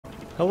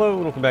Hello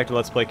and welcome back to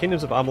Let's Play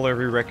Kingdoms of Amalur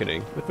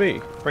Re-Reckoning with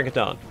me,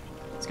 Brigand.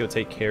 Let's go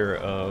take care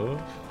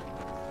of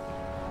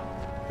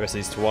the rest of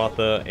these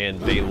Tuatha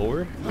and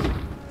Amalur.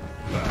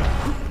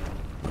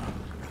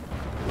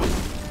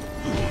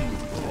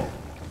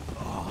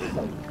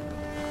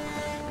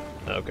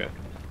 Okay,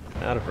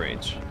 out of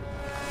range.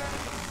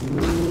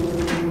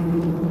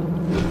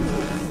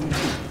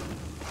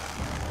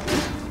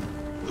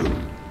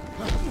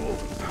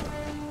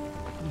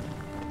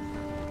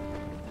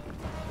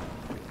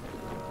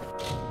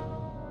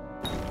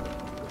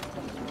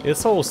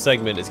 This whole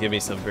segment is giving me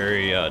some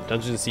very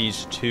Dungeon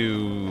Siege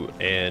 2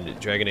 and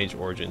Dragon Age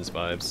Origins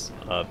vibes.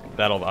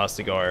 Battle of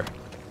Ostagar.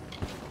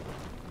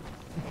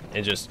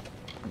 And just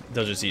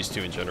Dungeon Siege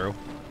 2 in general.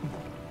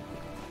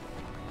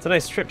 It's a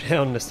nice trip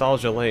down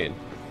Nostalgia Lane.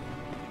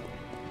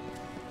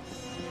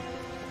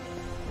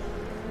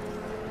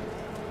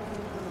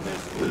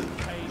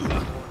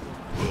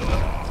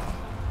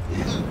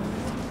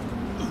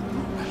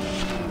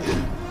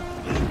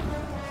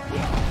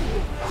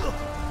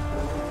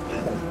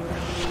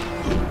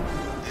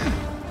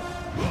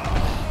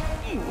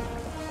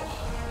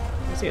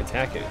 What's he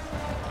attacking?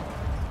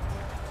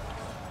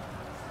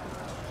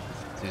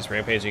 Is he just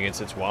rampaging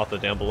against its Tuatha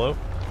down below?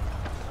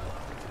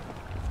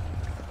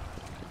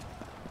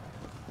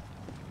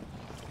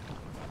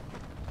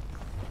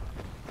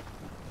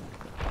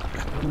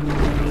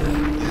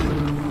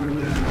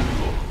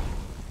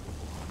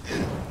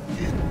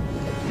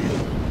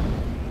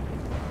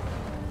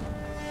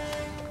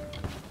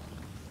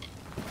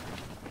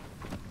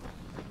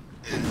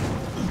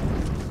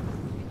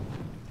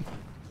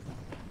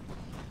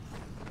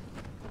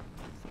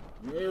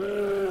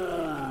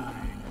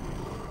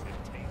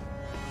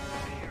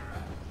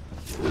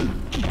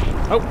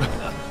 Oh!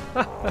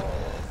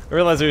 I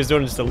realized I was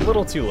doing it just a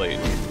little too late.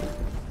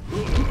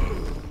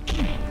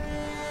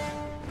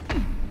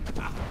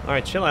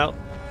 Alright, chill out.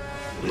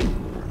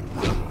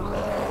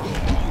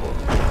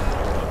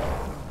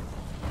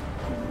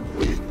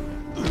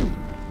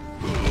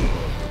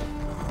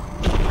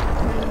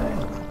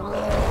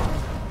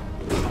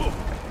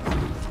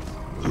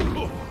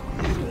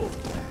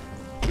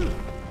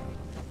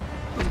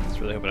 Just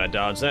really hoping I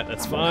dodged that.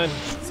 That's fine.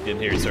 Let's get in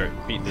here and start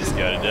beating this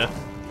guy to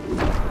death.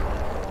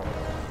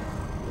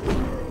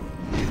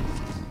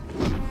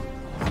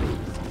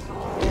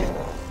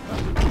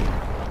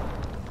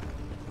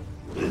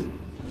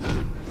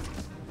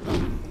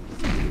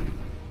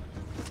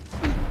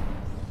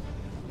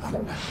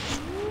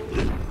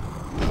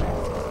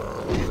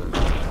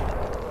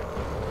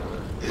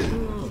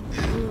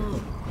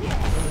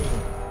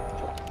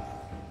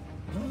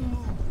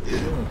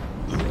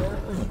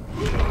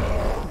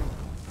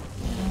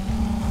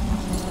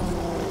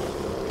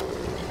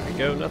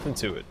 Go, nothing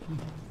to it.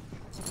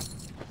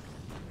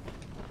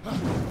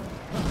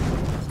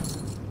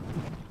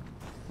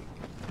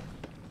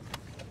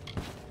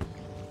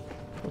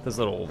 What those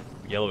little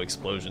yellow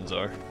explosions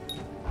are.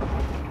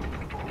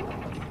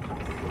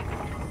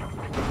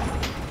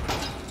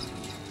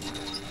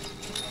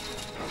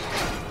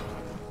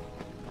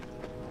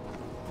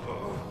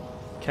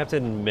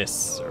 Captain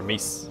Miss, or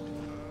Mies.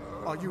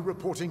 Are you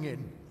reporting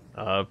in?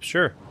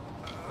 Sure.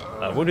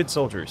 Wounded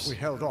soldiers. We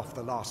held off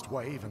the last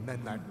wave and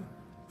then that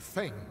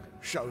thing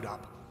showed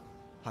up.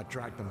 I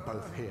dragged them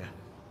both here,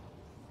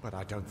 but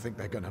I don't think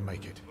they're gonna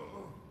make it.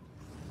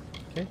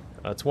 Okay,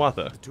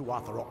 Tuatha. The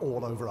Tuatha are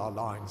all over our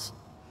lines.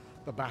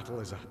 The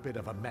battle is a bit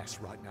of a mess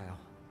right now.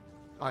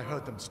 I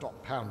heard them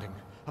stop pounding,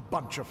 a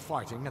bunch of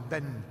fighting, and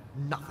then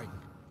nothing.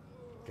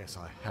 Guess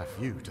I have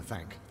you to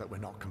thank that we're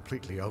not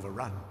completely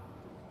overrun.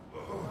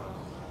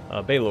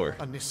 Balor.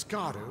 A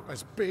Niskaru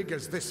as big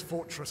as this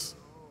fortress.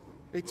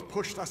 It's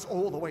pushed us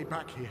all the way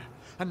back here,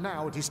 and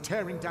now it is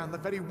tearing down the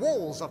very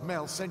walls of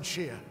Mel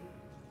Senshir.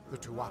 The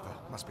Tuatha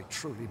must be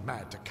truly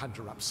mad to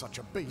conjure up such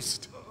a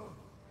beast.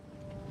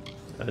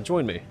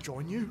 Join me.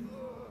 Join you?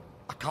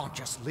 I can't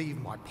just leave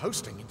my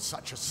posting in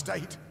such a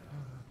state.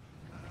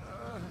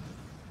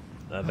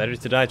 Better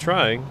to die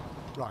trying.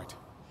 Right.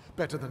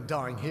 Better than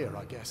dying here,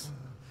 I guess.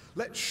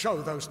 Let's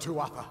show those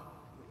Tuatha.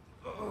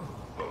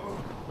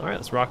 Alright,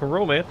 let's rock and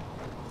roll, man.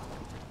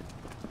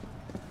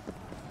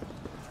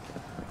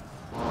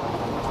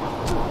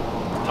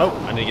 Oh,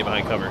 I need to get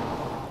behind cover.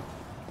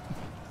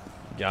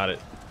 Got it.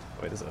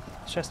 Wait, there's a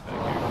chest back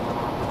here.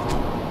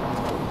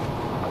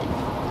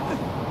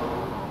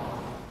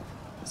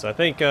 So I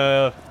think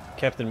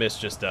Captain Miss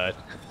just died.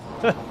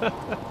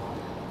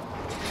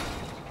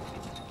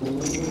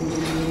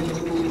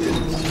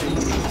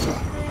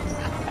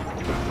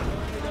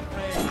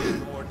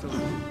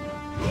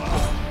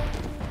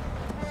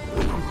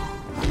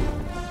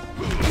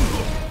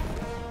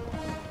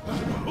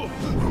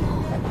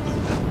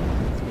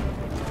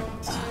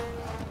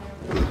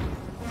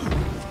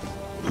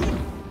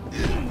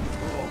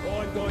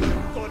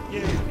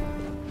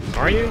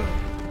 Are you?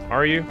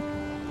 Are you?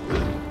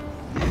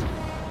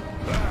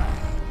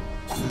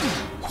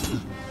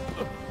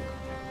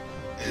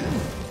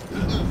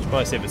 Should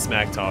probably save the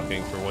smack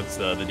talking for once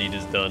the deed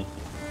is done.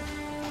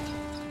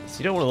 So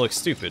you don't want to look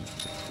stupid.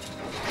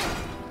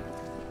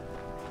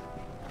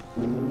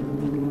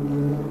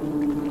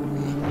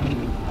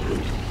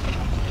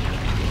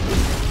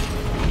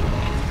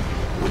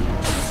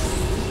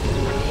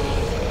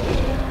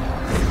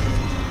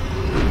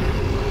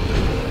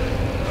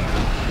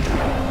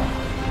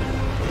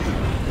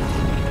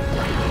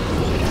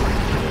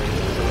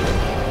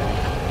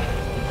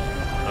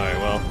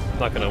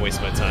 Not gonna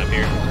waste my time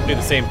here. Do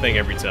the same thing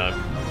every time.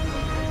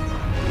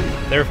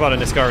 Never fought a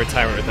Niskaru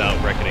tyrant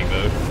without reckoning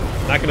mode.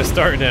 Not gonna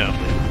start now.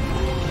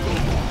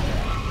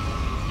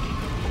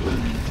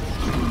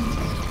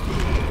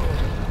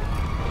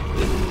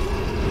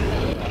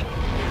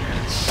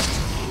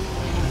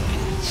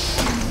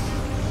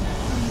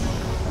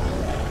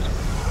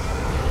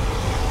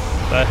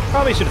 But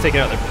probably should have taken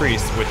out the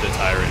priest with the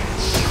tyrant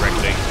and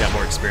reckoning. Got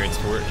more experience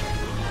for it.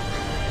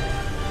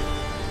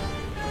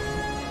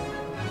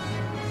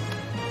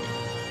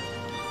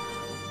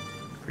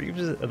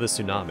 Of the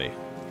tsunami.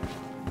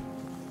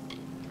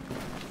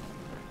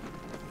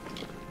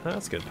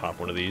 That's good. Pop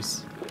one of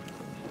these.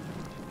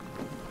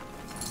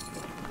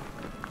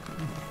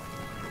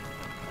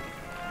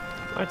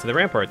 Alright, to the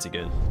ramparts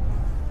again.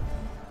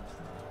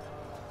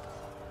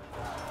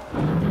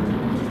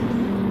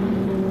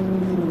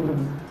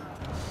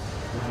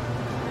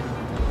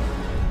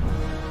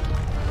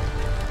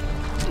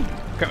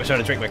 Crap, I tried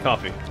to drink my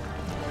coffee.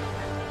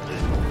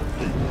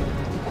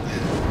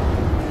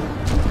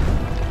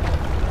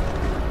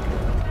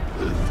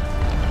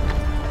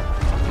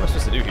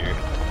 To do here.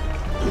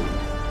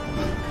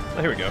 Oh,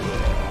 here we go.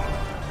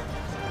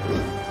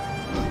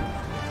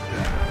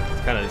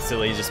 It's kind of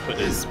silly, just put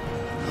his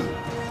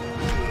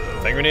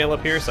fingernail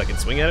up here so I can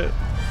swing at it.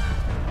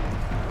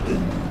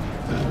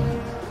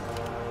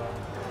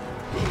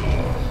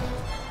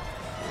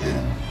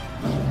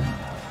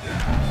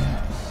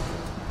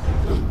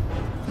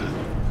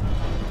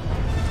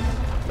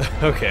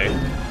 Okay.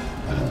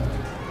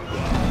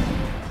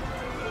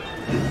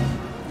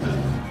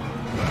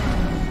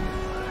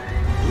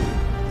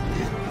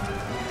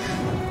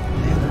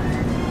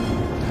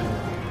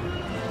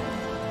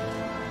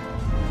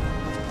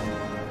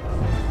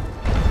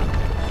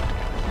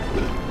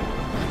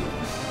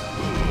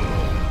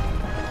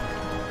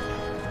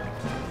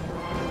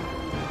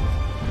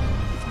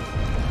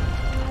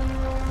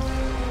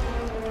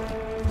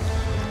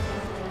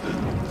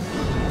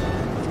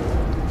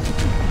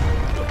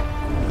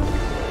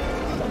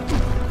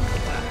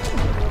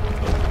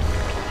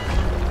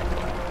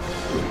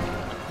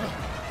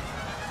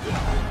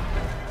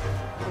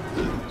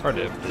 It's hard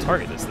to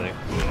target this thing.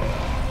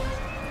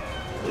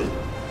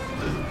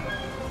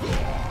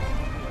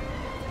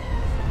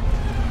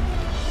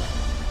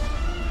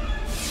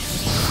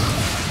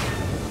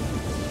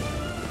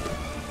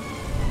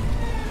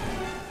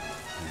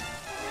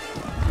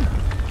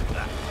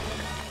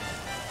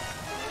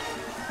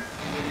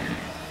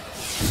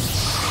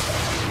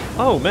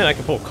 Oh man, I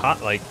can pull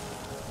like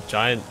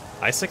giant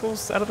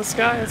icicles out of the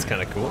sky? That's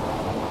kind of cool.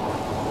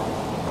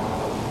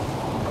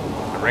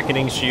 A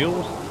reckoning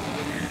shield?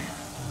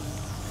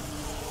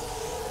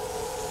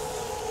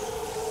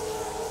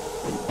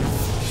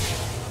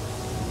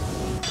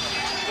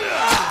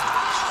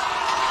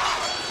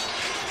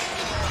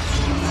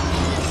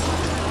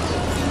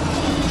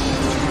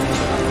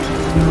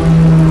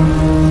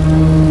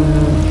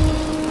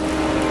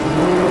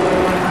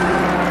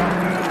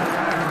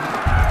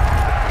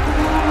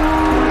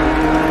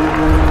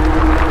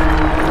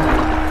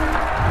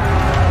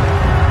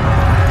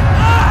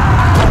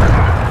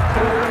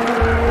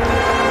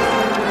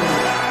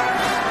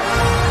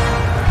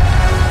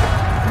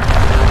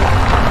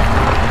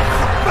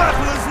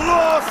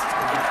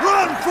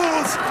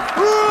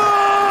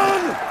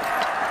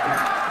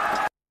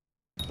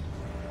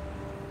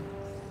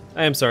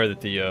 I am sorry that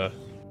the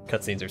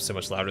cutscenes are so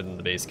much louder than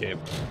the base game.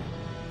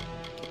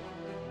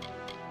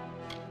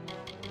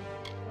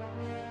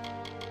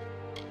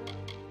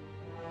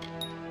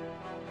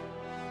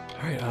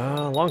 Alright,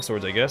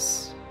 longswords, I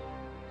guess.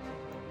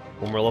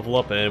 One more level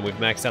up and we've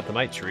maxed out the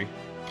Might Tree.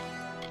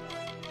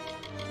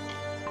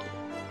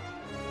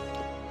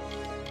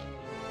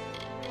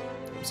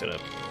 I'm just gonna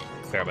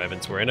clear out my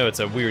inventory. I know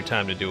it's a weird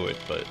time to do it,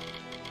 but let's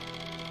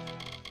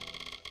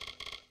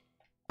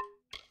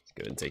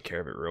go ahead and take care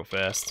of it real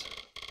fast.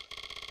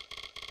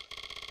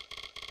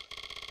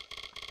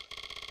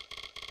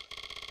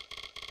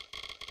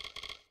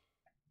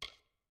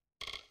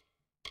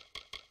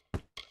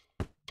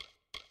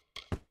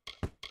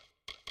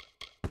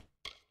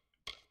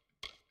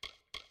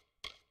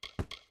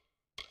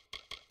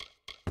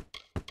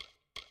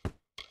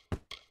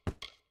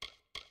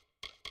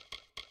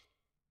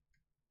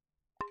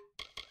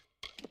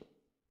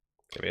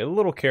 Be a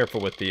little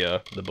careful with the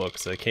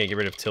books. I can't get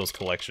rid of Till's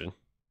collection.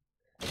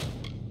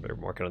 Better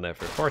be working on that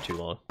for far too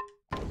long.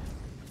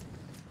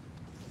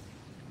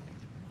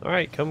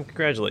 Alright, come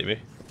congratulate me.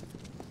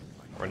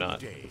 Or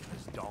not. Day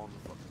has dawned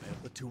for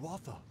the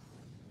Tuatha.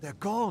 They're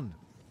gone.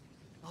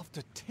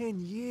 After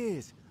 10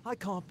 years. I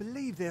can't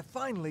believe they're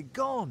finally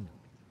gone.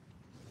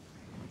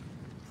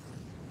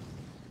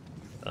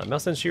 Mel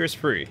Senshir is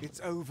free.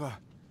 It's over.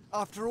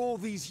 After all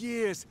these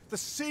years, the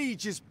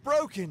siege is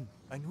broken,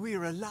 and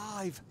we're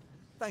alive.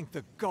 Thank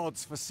the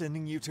gods for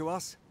sending you to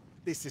us.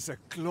 This is a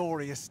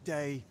glorious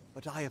day,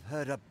 but I have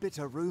heard a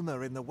bitter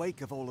rumor in the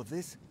wake of all of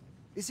this.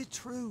 Is it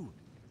true?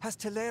 Has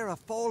Talera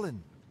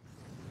fallen?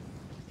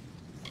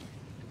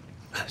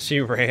 She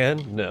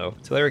ran? No.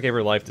 Talera gave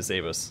her life to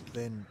save us.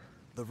 Then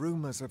the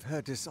rumors of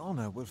her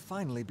dishonor will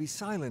finally be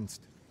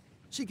silenced.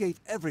 She gave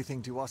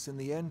everything to us in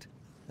the end,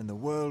 and the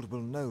world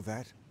will know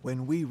that.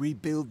 When we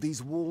rebuild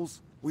these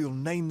walls, we'll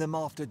name them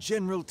after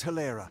General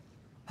Talera.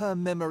 Her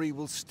memory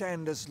will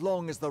stand as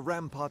long as the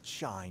ramparts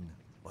shine.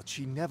 But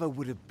she never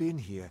would have been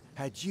here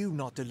had you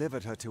not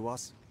delivered her to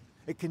us.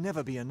 It can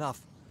never be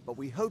enough, but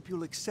we hope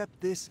you'll accept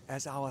this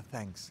as our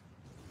thanks.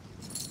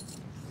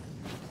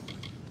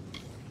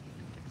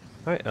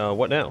 Alright,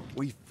 what now?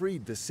 We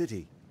freed the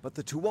city, but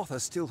the Tuatha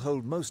still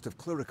hold most of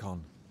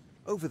Cluricon.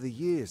 Over the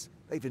years,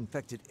 they've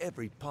infected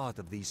every part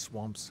of these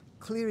swamps.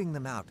 Clearing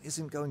them out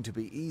isn't going to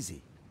be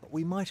easy, but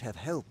we might have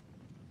help.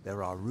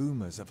 There are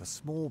rumors of a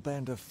small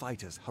band of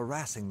fighters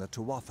harassing the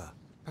Tuatha.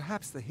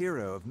 Perhaps the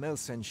hero of Mel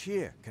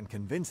Senshir can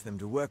convince them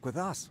to work with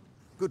us.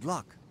 Good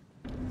luck.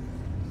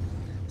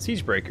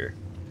 Siegebreaker.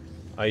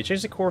 You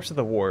changed the course of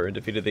the war and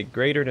defeated the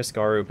greater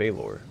Niskaru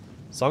Balor.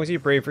 Songs of your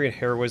bravery and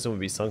heroism will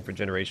be sung for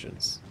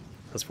generations.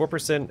 Plus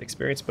 4%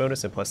 experience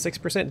bonus and plus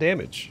 6%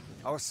 damage.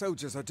 Our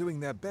soldiers are doing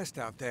their best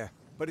out there,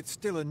 but it's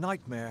still a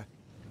nightmare.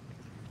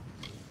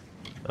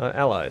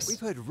 Allies. We've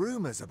heard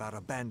rumors about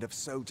a band of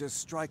soldiers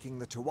striking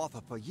the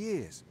Tuatha for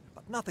years,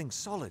 but nothing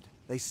solid.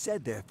 They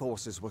said their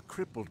forces were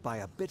crippled by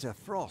a bitter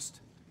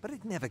frost, but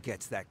it never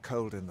gets that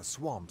cold in the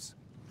swamps.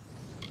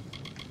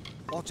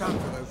 Watch out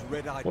for those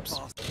red-eyed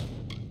bastards.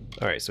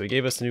 Alright, so he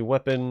gave us a new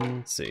weapon.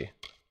 Let's see.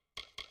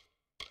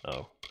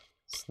 Oh,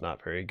 it's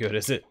not very good,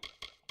 is it?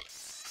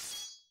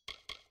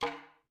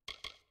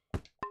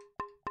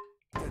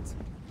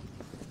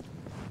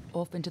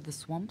 Off into the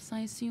swamps,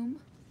 I assume?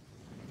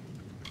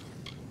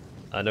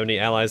 No any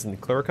allies in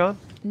Cluricon?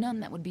 None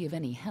that would be of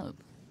any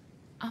help.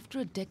 After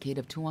a decade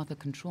of Tuatha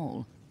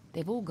control,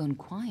 they've all gone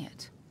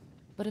quiet.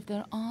 But if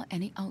there are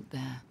any out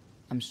there,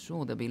 I'm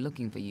sure they'll be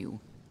looking for you.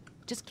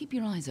 Just keep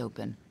your eyes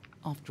open.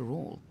 After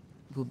all,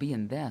 we'll be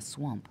in their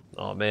swamp.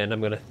 Oh man,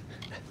 I'm gonna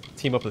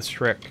team up with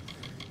Shrek.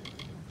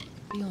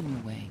 Be on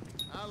your way.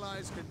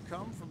 Allies could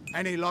come from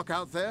any luck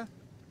out there?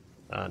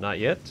 Not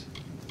yet.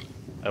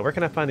 Where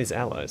can I find these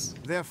allies?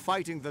 They're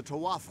fighting the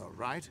Tuatha,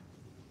 right?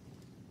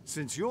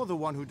 Since you're the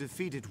one who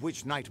defeated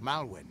Witch Knight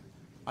Malwyn,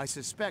 I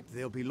suspect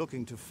they'll be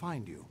looking to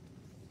find you.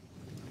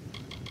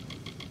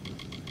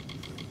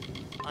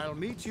 I'll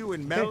meet you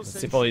in Mel Senshir. Let's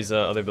see if all these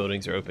other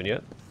buildings are open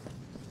yet.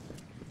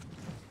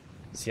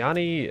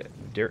 Siani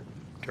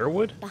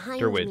Durwood?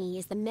 Behind me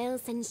is the Mel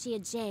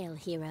Senshir jail,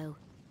 hero.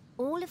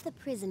 All of the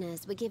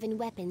prisoners were given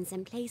weapons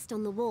and placed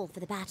on the wall for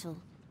the battle.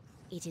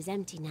 It is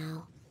empty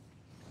now.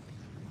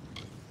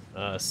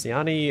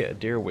 Siani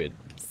Durwood.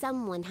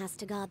 Someone has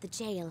to guard the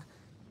jail,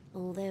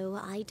 although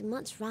I'd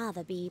much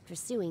rather be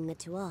pursuing the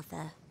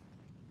Tuatha.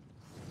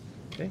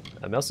 Okay,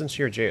 Mel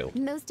Senshir jail.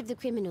 Most of the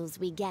criminals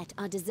we get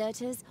are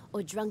deserters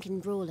or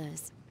drunken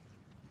brawlers.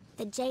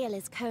 The jail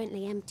is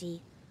currently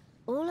empty.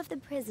 All of the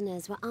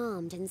prisoners were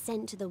armed and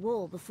sent to the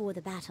wall before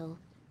the battle.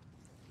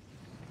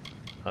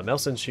 Mel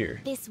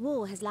Senshir. This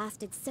war has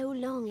lasted so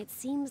long it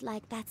seems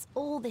like that's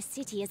all the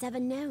city has ever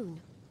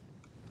known.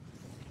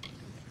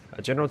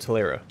 General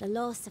Talera. The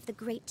loss of the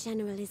great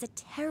general is a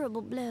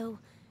terrible blow.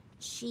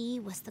 She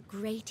was the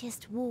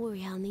greatest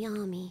warrior in the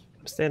army.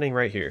 I'm standing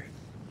right here.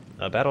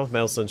 Battle of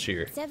Mel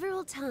Senshir.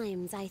 Several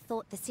times I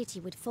thought the city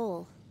would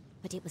fall,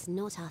 but it was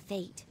not our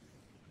fate.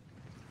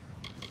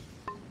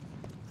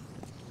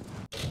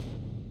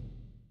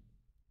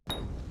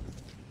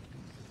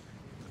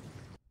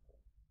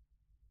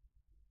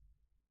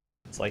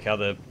 It's like how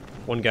the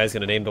one guy's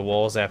gonna name the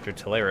walls after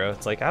Talera.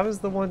 It's like, I was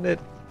the one that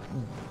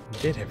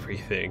did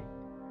everything.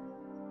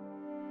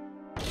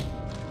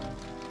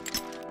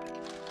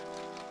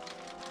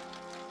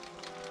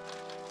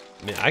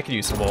 I mean, I could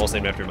use some walls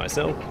named after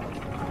myself.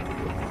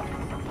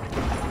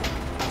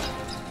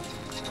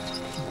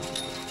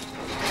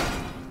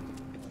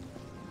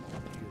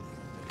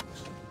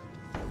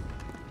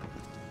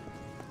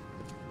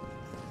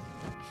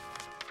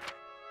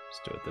 Let's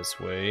do it this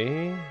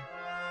way.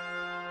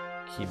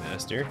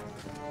 Keymaster.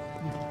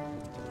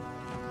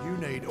 You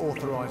need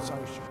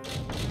authorization.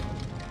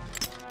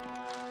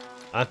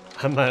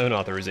 I'm my own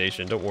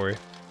authorization, don't worry.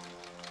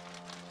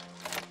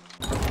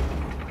 I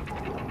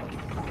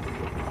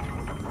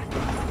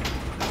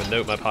have a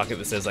note in my pocket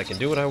that says I can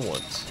do what I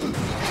want.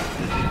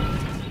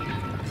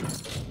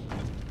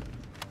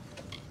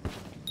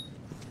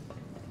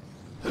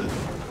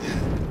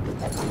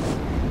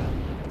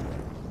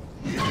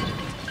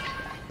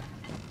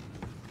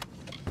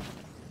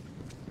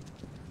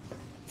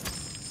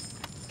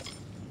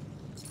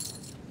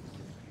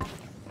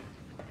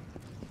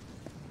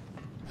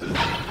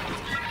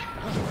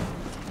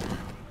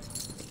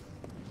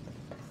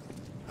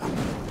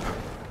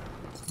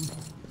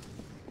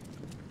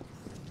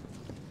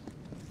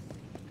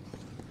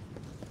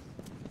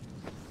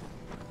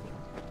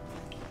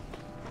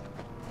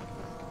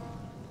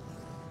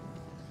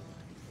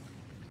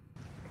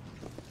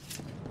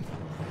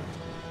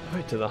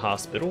 Alright, to the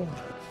hospital.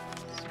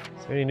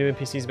 Is there any new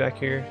NPCs back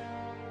here?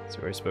 So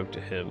I already spoke to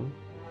him.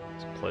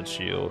 There's a Pledge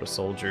Shield, a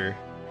soldier.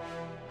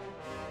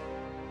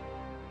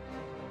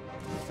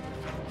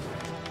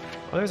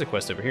 Oh, there's a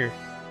quest over here.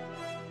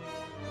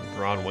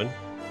 Bronwyn.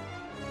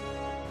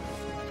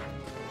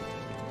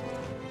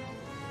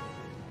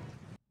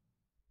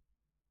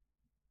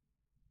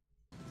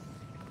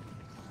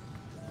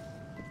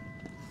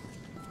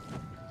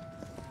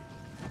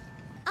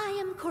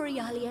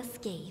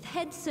 Scathe,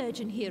 head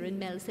surgeon here in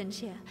Mel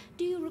Senshir.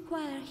 Do you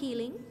require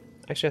healing?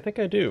 Actually, I think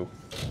I do.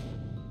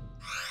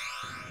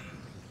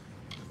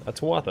 A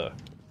Tuatha.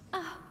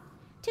 Ah,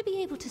 to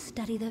be able to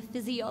study their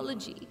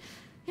physiology.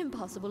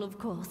 Impossible, of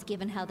course,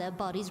 given how their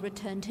bodies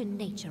return to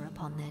nature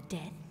upon their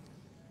death.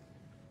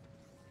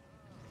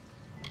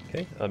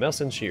 Okay, Mel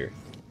Senshir.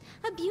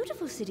 A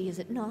beautiful city, is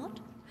it not?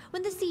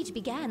 When the siege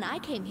began, I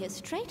came here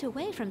straight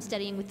away from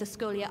studying with the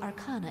Scholia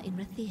Arcana in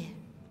Rathir.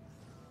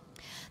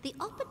 The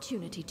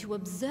opportunity to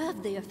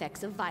observe the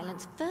effects of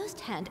violence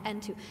firsthand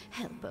and to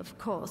help, of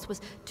course,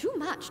 was too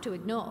much to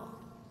ignore.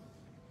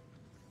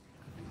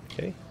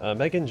 Okay,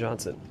 Megan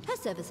Johnson. Her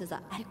services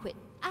are adequate.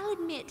 I'll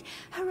admit,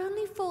 her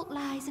only fault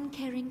lies in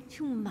caring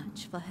too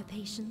much for her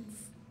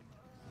patients.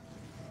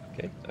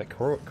 Okay,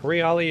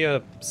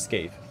 Corialia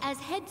Scathe. As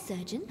head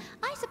surgeon,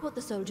 I support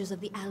the soldiers of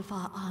the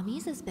Alfar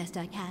armies as best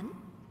I can.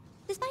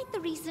 Despite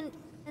the recent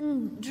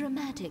and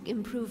dramatic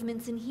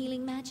improvements in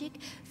healing magic,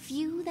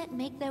 few that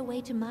make their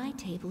way to my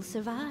table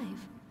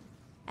survive.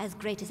 As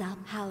great as our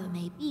power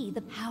may be,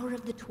 the power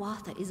of the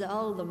Tuatha is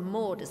all the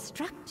more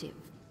destructive.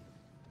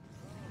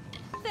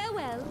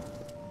 Farewell.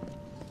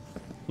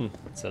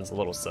 Sounds a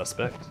little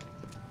suspect.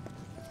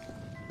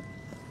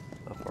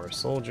 Alfar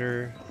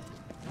soldier.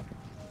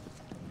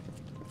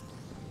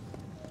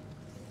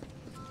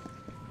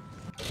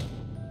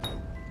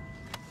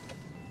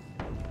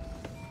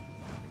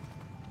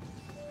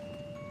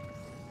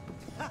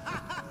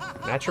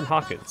 Matcham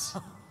Hawkins.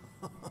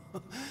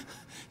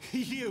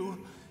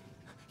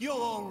 You're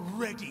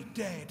already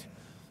dead.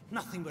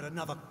 Nothing but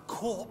another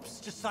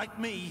corpse, just like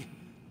me.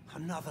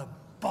 Another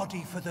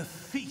body for the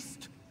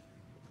feast.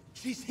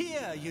 She's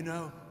here, you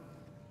know.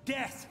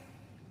 Death.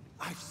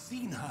 I've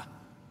seen her.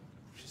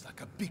 She's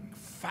like a big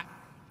fat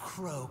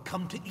crow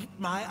come to eat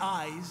my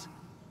eyes.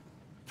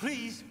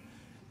 Please,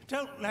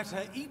 don't let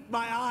her eat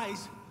my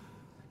eyes.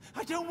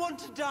 I don't want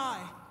to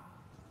die.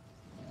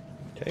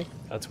 Okay,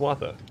 that's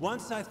Tuatha.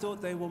 Once I thought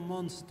they were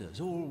monsters,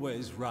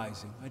 always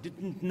rising. I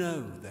didn't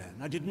know then.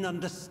 I didn't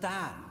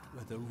understand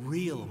where the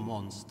real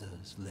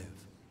monsters live.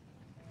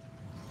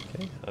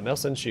 Okay, Mel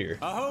Senshir.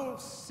 A whole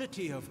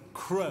city of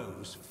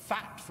crows,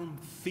 fat from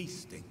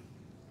feasting.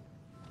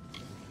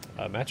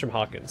 Matcham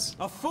Hawkins.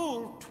 A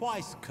fool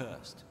twice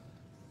cursed.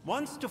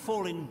 Once to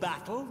fall in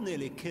battle,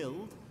 nearly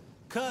killed.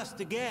 Cursed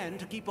again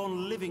to keep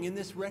on living in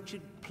this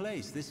wretched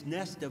place, this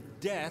nest of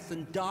death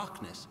and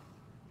darkness.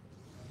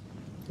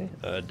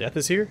 Okay, Death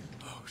is here.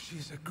 Oh,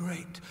 she's a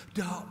great,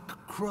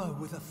 dark crow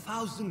with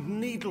 1,000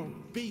 needle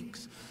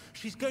beaks.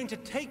 She's going to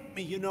take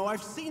me, you know,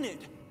 I've seen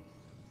it.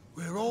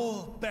 We're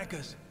all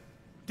beggars.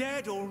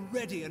 Dead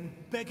already and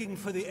begging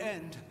for the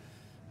end.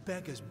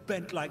 Beggars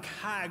bent like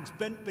hags,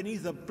 bent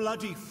beneath a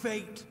bloody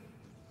fate.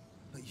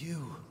 But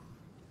you're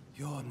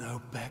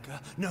no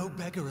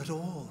beggar at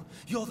all.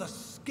 You're the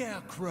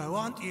scarecrow,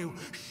 aren't you?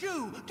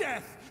 Shoo,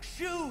 Death,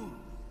 shoo!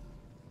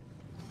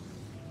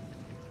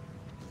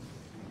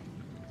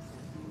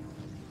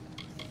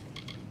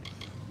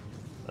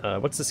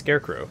 What's the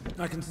scarecrow?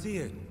 I can see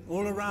it,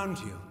 all around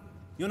you.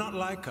 You're not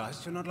like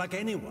us, you're not like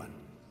anyone.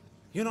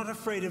 You're not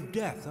afraid of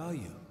death, are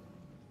you?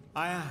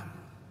 I am.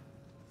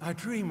 I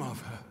dream of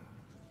her.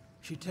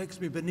 She takes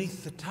me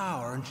beneath the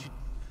tower and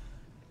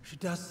she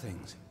does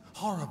things.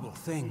 Horrible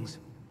things.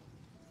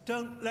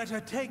 Don't let her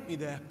take me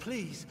there,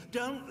 please.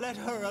 Don't let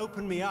her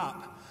open me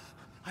up.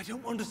 I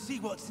don't want to see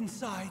what's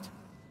inside.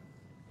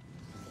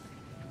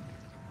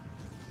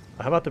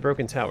 How about the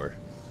broken tower?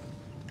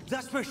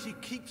 That's where she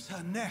keeps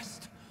her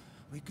nest.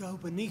 We go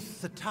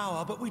beneath the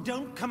tower, but we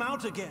don't come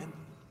out again.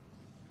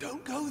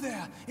 Don't go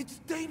there. It's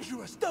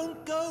dangerous.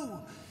 Don't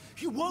go.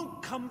 You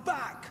won't come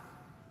back.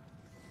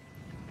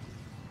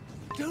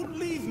 Don't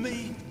leave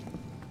me.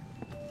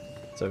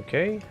 It's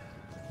okay.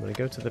 I'm gonna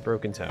go to the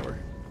broken tower.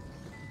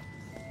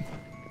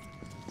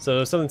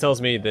 So something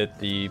tells me that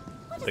the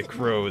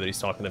crow that he's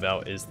talking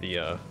about is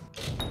the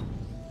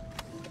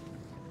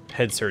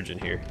head surgeon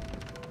here.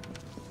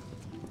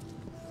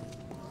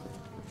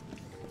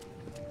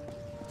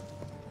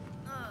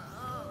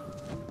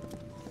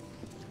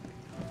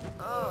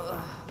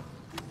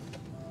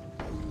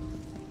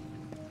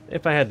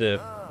 If I had to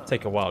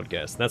take a wild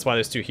guess. That's why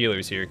there's two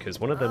healers here, because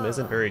one of them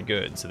isn't very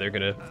good, so they're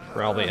gonna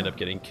probably end up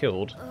getting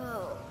killed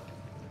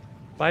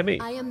by me.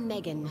 I am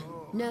Megan,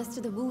 nurse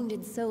to the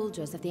wounded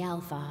soldiers of the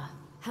Alfar.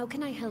 How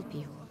can I help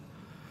you?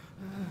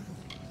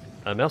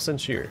 Mel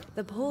Senshir.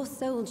 The poor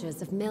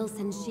soldiers of Mel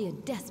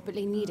Senshir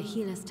desperately need a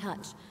healer's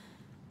touch.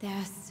 There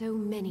are so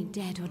many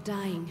dead or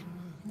dying,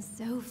 and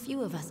so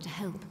few of us to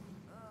help.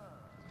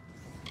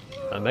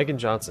 Megan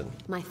Johnson.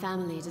 My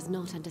family does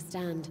not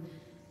understand.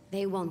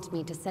 They want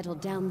me to settle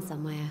down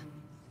somewhere.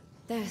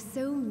 There are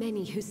so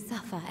many who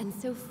suffer and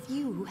so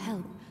few who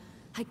help.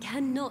 I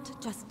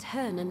cannot just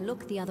turn and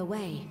look the other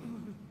way.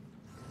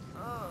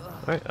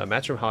 Alright,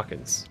 Matcham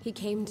Hawkins. He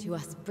came to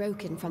us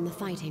broken from the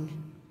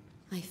fighting.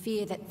 I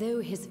fear that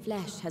though his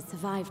flesh has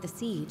survived the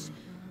siege,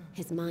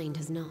 his mind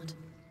has not.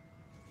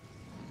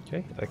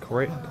 Okay,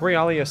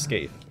 Coriolia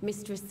Scathe.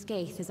 Mistress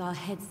Scathe is our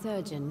head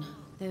surgeon,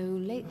 though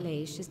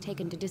lately she's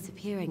taken to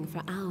disappearing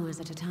for hours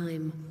at a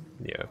time.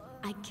 Yeah.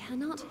 I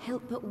cannot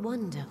help but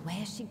wonder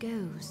where she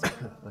goes.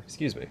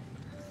 Excuse me.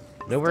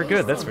 Nowhere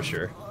good, that's for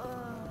sure.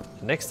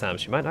 Next time,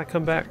 she might not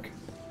come back.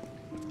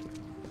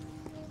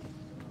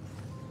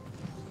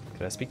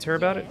 Can I speak to her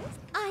about it?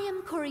 I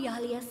am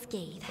Coriolia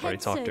Scathe, Already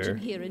head talked to surgeon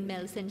her. here in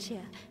Mel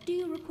Senshir. Do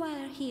you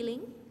require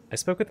healing? I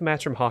spoke with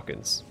Matcham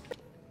Hawkins.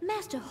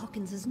 Master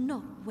Hawkins is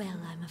not well,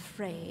 I'm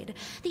afraid.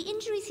 The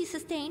injuries he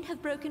sustained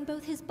have broken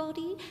both his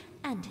body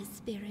and his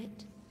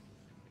spirit.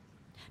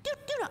 Do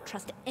not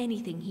trust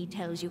anything he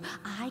tells you.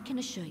 I can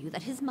assure you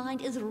that his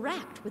mind is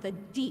racked with a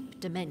deep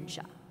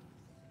dementia.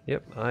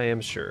 Yep, I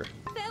am sure.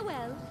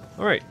 Farewell.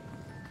 Alright.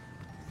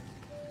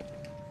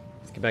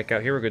 Let's get back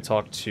out here. We're going to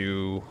talk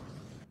to...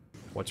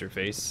 What's her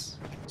face?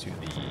 To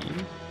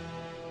the...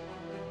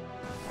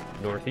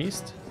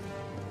 northeast?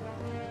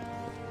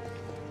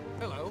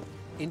 Hello.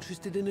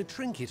 Interested in a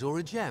trinket or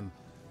a gem?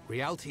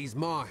 Rialti's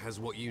Ma has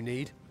what you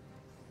need.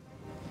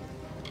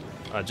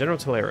 General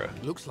Talera.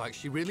 Looks like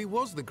she really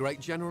was the great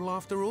general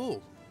after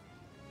all.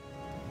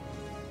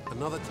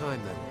 Another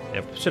time then.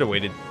 Yep, should have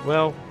waited.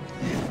 Well,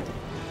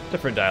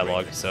 different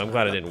dialogue, so I'm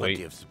glad I didn't wait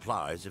Plenty of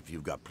supplies if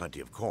you've got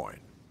plenty of coin.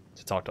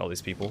 to talk to all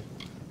these people.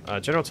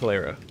 General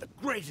Talera. The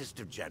greatest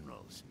of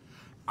generals.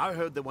 I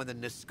heard that when the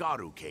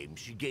Niskaru came,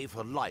 she gave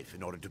her life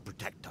in order to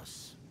protect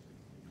us.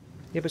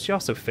 Yeah, but she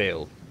also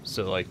failed.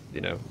 So, like,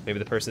 you know, maybe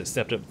the person that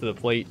stepped up to the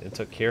plate and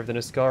took care of the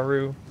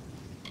Niskaru.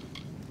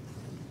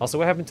 Also,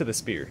 what happened to the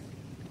spear?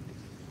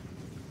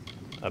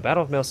 A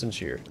Battle of Mel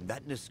Senshir. When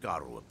that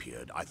Niskaru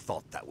appeared, I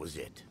thought that was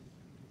it.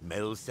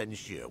 Mel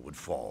Senshir would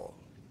fall.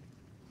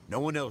 No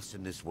one else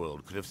in this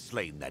world could have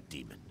slain that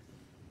demon.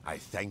 I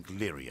thank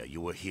Lyria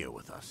you were here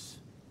with us.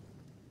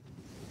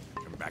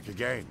 Come back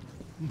again.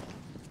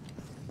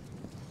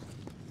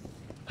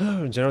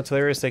 General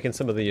Talera has taken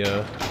some of the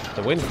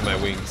wind from my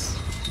wings.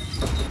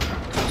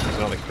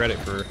 Taking all the credit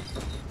for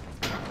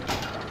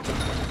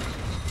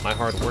my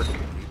hard work.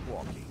 Keep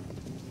walking.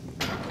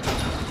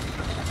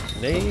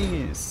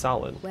 Nay,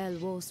 solid. Well,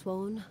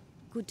 Warsworn,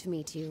 good to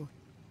meet you.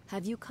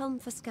 Have you come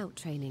for scout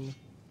training?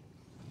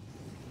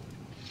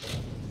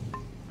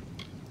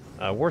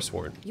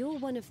 Warsworn. You're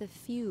one of the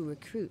few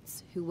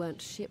recruits who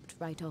weren't shipped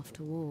right off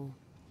to war.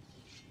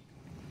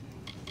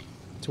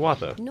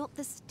 Tuatha. Not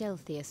the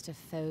stealthiest of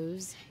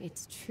foes,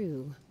 it's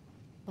true.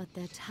 But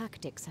their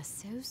tactics are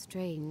so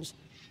strange,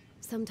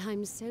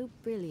 sometimes so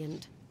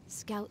brilliant.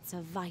 Scouts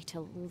are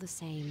vital all the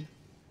same.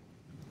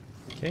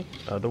 Okay,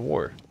 the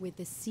war. With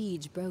the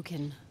siege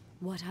broken,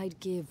 what I'd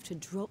give to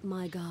drop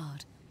my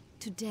guard,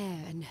 to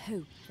dare and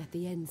hope that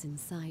the end's in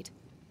sight.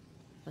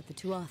 But the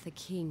Tuatha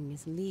King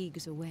is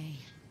leagues away.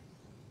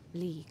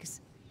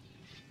 Leagues.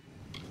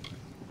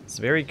 It's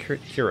very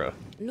Kira.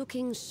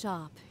 Looking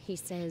sharp, he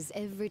says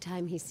every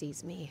time he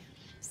sees me.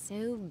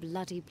 So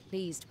bloody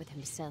pleased with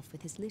himself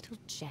with his little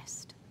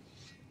jest.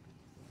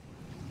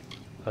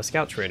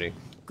 Scout training.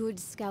 Good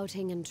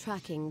scouting and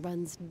tracking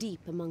runs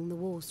deep among the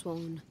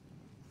Warsworn.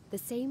 The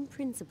same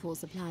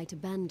principles apply to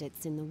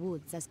bandits in the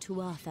woods as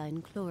Tuatha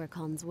in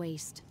Chlorocon's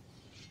waste.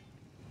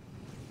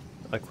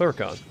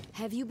 Clericon.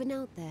 Have you been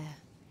out there?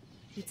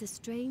 It's a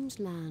strange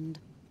land.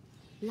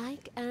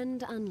 Like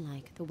and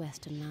unlike the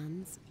Western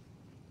lands.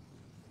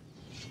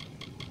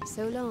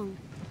 So long.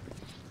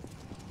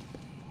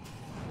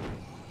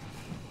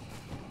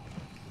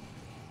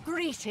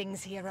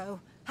 Greetings, hero.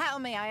 How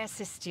may I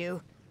assist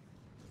you?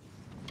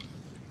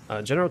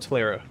 General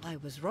Talera. I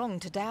was wrong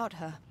to doubt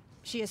her.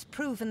 She has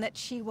proven that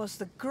she was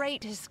the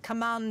greatest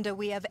commander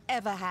we have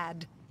ever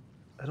had.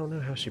 I don't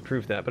know how she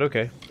proved that, but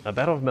okay. A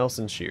Battle of Mel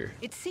Senshir.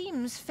 It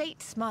seems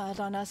fate smiled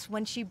on us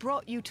when she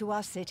brought you to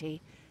our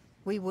city.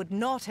 We would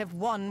not have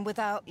won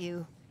without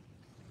you.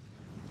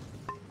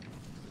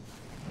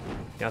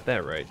 Got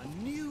that right.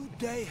 A new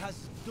day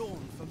has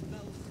dawned for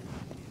Mel.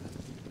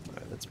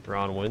 Alright, that's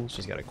Bronwyn.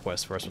 She's got a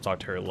quest for us. We'll talk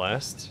to her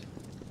last.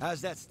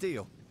 How's that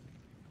steel?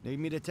 Need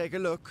me to take a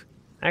look?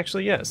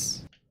 Actually,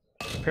 yes.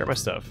 Prepare my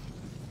stuff.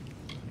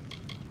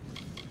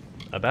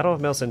 A Battle of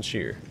Mel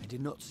Senshir. I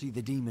did not see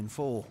the demon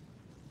fall,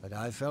 but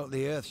I felt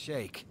the earth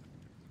shake.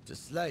 To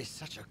slay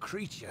such a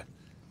creature,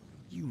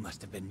 you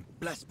must have been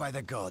blessed by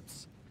the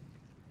gods.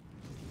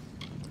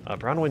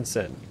 Bronwyn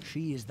Sen.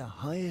 She is the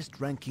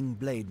highest-ranking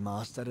blade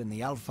master in the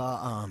Alfar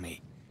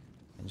army,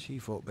 and she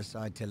fought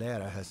beside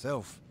Talera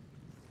herself.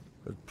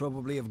 Could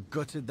probably have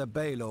gutted the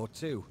Baelor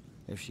too,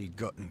 if she'd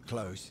gotten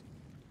close.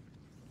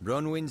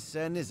 Bronwyn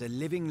Sen is a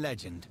living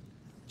legend.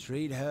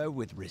 Treat her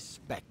with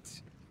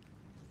respect.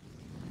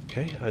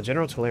 Okay,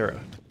 General Talera.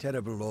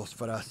 Terrible loss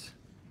for us.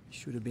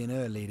 Should have been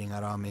her leading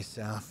our armies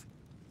south.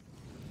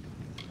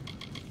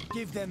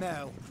 Give them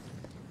hell.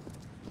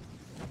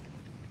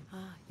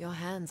 Your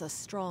hands are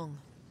strong.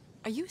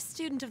 Are you a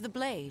student of the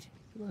blade?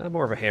 I'm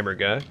more of a hammer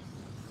guy.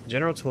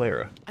 General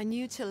Talera. I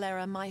knew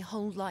Talera my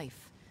whole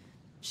life.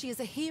 She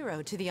is a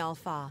hero to the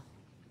Alfar.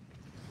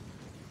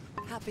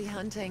 Happy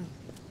hunting.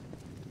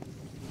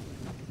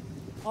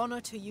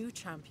 Honor to you,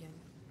 champion.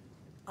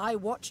 I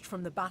watched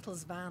from the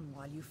battle's van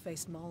while you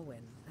faced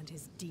Malwyn and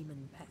his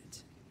demon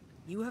pet.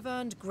 You have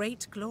earned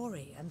great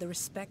glory and the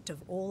respect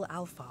of all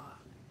Alfar.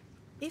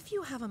 If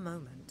you have a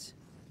moment,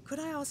 could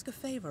I ask a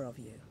favor of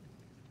you?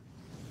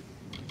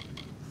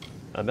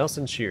 Mel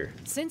Senshir.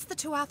 Since the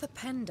Tuatha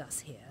penned us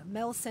here,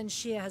 Mel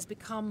Senshir has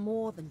become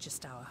more than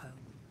just our home.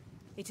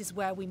 It is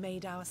where we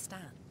made our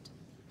stand.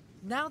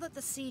 Now that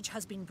the siege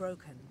has been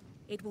broken,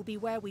 it will be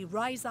where we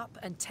rise up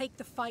and take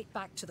the fight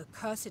back to the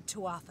cursed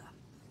Tuatha.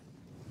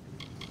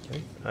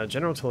 Okay.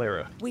 General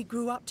Talera. We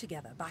grew up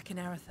together back in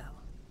Arathel.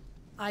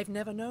 I've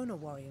never known a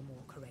warrior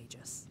more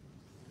courageous.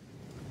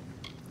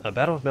 A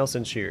battle of Mel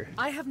Senshir.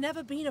 I have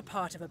never been a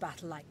part of a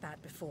battle like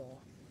that before.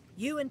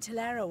 You and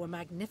Talera were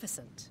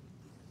magnificent.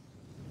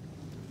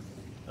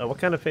 What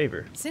kind of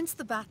favor? Since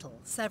the battle,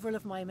 several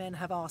of my men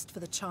have asked for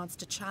the chance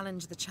to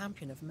challenge the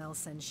champion of Mel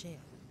Senshir.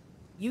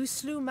 You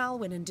slew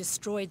Malwyn and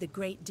destroyed the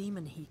great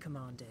demon he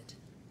commanded.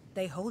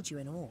 They hold you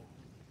in awe.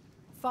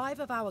 5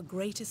 of our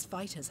greatest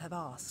fighters have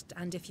asked,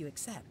 and if you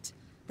accept,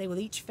 they will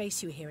each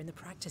face you here in the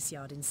practice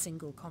yard in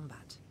single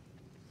combat.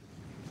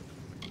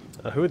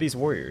 Who are these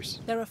warriors?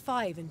 There are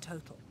 5 in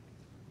total.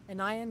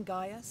 Anayan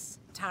Gaius,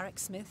 Tarek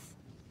Smith,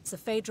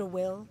 Saphedra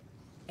Will,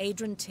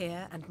 Adrian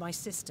Tyr, and my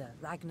sister,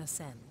 Ragnar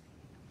Sen.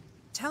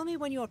 Tell me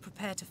when you are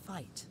prepared to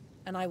fight,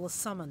 and I will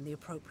summon the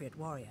appropriate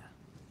warrior.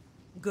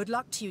 Good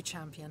luck to you,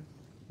 champion.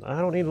 I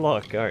don't need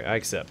luck. Alright, I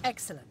accept.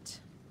 Excellent.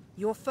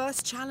 Your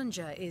first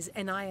challenger is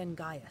Anayan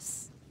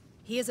Gaius.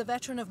 He is a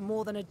veteran of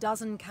more than a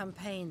dozen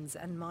campaigns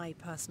and my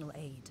personal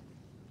aid.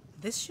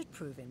 This should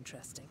prove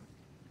interesting.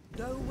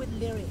 Go with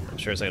Lyria. I'm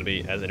sure it's not going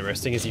to be as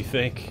interesting as you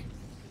think.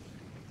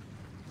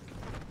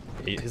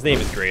 His name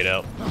is grayed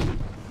out.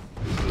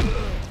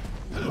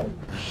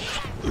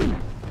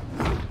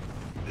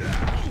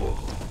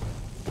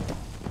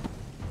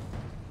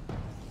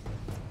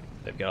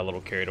 They've got a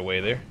little carried away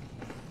there.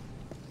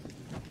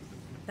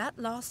 That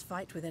last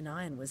fight with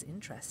Anayan was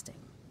interesting.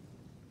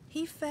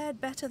 He fared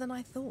better than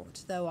I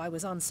thought, though I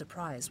was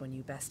unsurprised when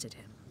you bested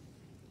him.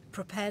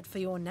 Prepared for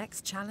your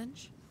next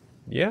challenge?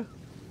 Yeah.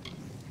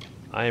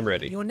 I am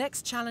ready. Your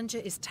next challenger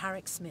is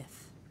Tarek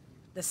Smith.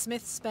 The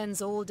smith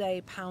spends all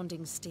day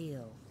pounding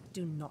steel.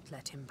 Do not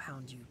let him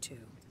pound you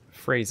too.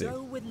 Phrasing.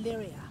 Go with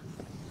Lyria.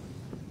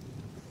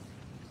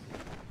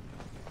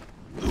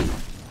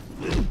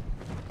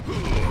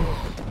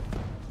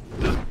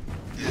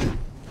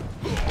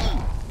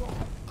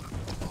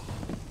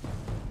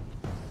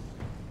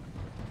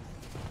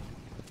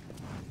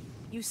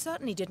 You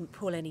certainly didn't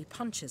pull any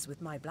punches with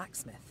my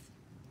blacksmith.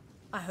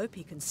 I hope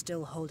he can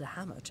still hold a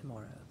hammer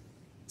tomorrow.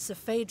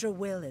 Saphedra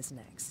Will is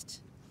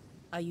next.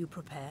 Are you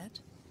prepared?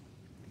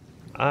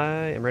 I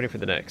am ready for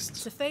the next.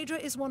 Saphedra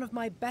is one of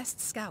my best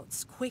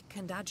scouts, quick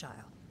and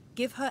agile.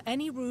 Give her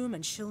any room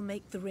and she'll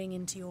make the ring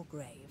into your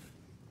grave.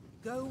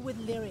 Go with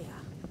Lyria.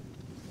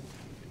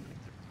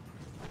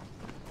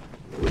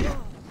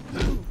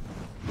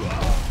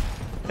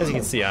 As you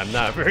can see, I'm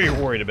not very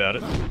worried about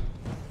it.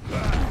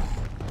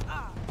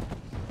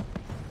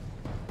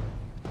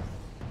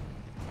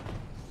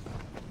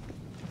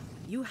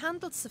 You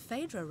handled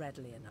Saphedra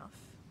readily enough.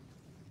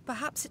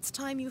 Perhaps it's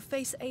time you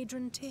face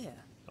Adrian Tyr.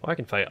 Oh, I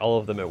can fight all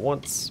of them at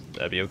once.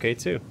 That'd be okay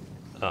too.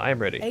 I am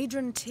ready.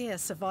 Adrian Tyr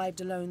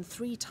survived alone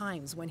 3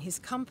 times when his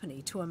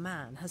company to a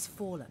man has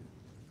fallen.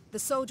 The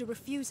soldier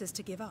refuses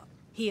to give up.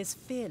 He is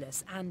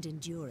fearless and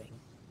enduring.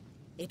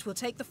 It will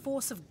take the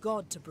force of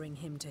God to bring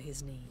him to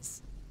his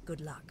knees.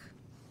 Good luck.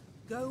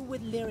 Go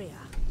with Lyria.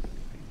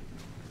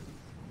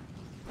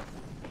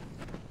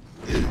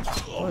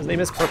 Oh, his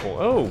name is Purple.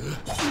 Oh!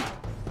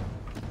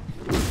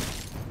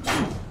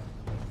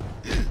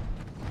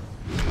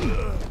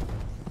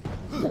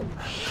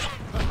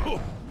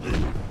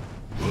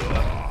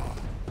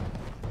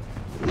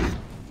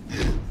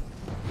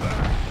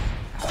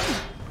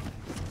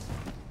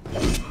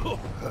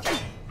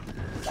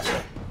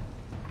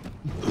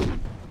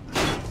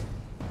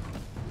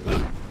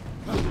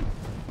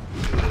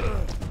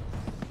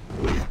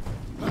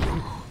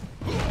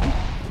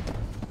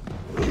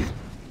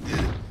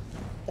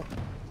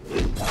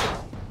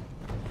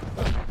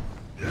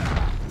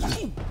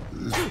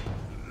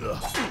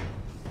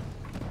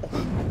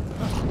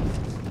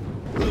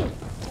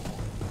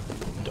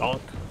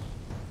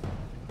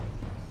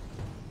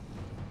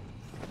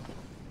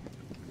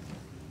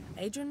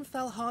 Adrian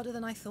fell harder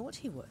than I thought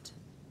he would.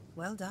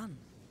 Well done.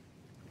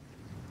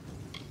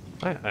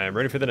 I am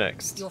ready for the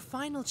next. Your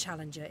final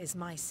challenger is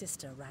my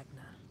sister,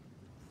 Ragnar.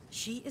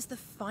 She is the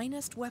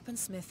finest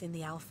weaponsmith in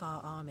the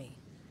Alfar army,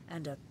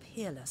 and a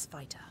peerless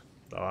fighter.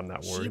 Oh, I'm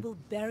not worried. She will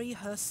bury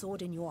her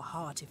sword in your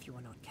heart if you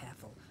are not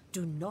careful.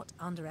 Do not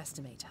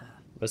underestimate her.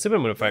 I assume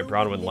I'm going to fight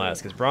Bronwyn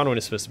last, because Bronwyn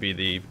is supposed to be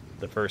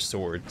the first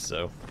sword,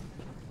 so...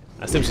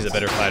 I assume she's a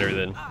better fighter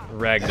than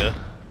Ragnar.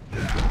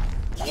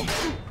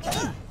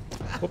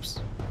 Whoops.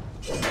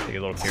 I got a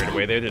little carried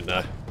away there, didn't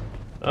I?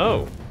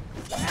 Oh.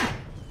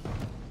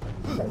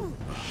 I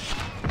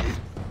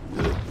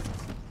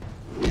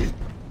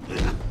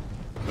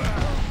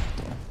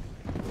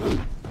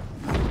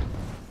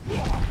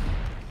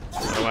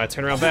don't know why I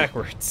turn around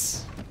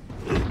backwards.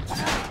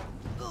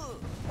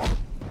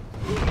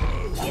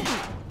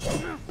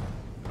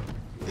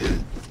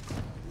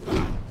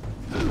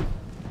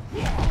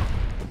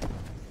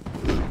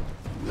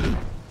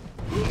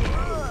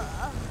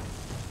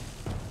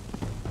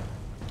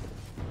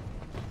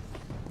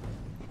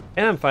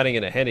 And I'm fighting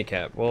in a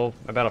handicap. Well,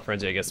 my battle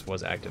frenzy, I guess,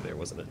 was active there,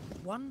 wasn't it?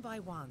 One by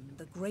one,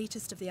 the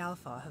greatest of the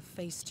Alpha have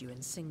faced you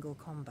in single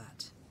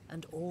combat,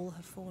 and all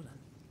have fallen.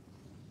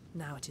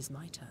 Now it is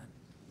my turn.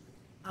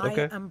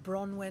 Okay. I am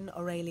Bronwyn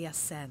Aurelia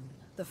Sen,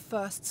 the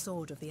first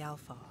sword of the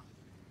Alpha.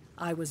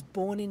 I was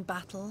born in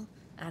battle,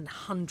 and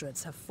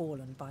hundreds have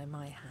fallen by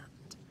my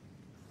hand.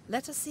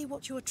 Let us see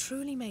what you are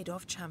truly made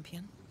of,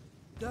 champion.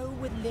 Go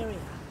with Lyria.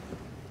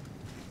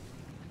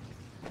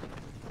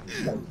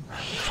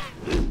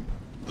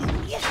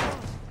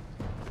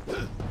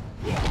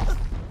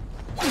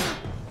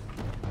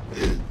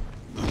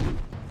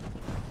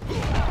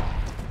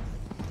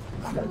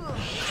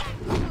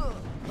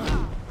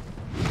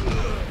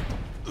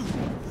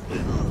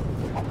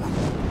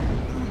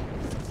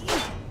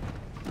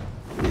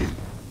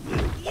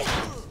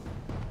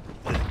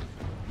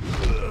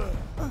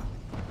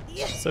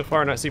 So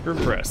far, not super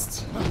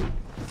impressed.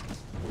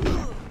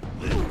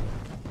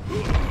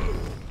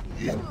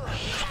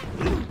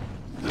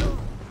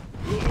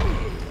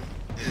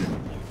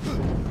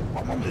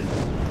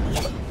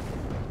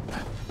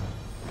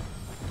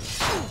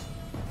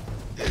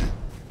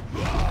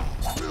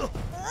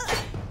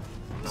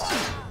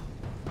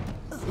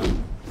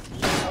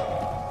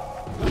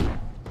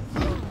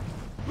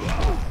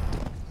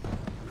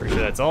 Pretty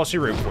sure that's all she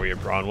wrote for you,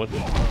 Bronwyn.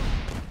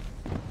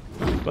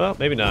 Well,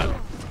 maybe not.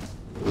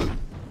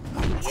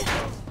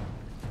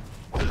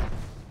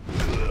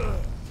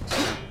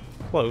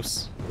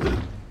 Close.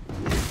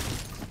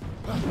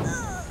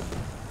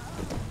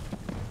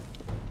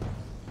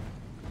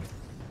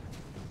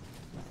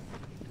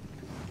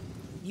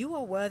 You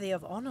are worthy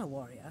of honor,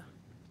 warrior.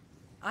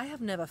 I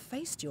have never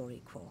faced your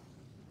equal.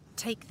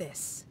 Take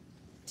this.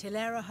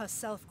 Tilera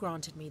herself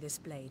granted me this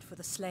blade for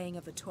the slaying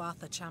of the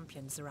Tuatha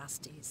champion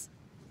Zerastes.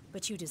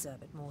 But you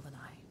deserve it more than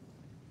I.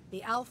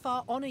 The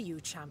Alpha honor you,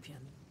 champion.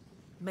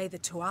 May the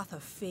Tuatha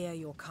fear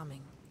your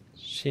coming.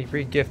 She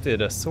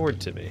re-gifted a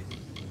sword to me.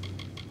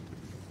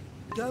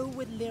 Go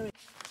with Lyria.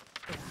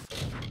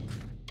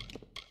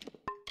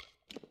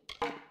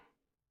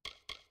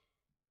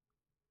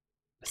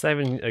 It's not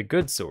even a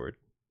good sword.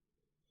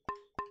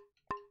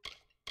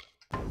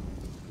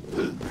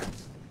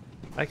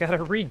 I got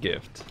a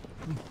re-gift.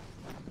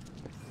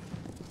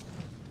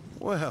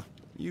 Well,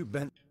 you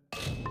bent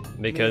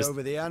Because me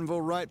over the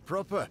anvil right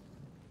proper.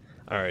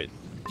 Alright.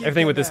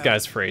 Everything with this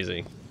guy's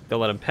phrasing.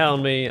 Don't let him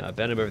pound me, I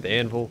bent him over the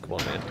anvil. Come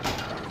on, man.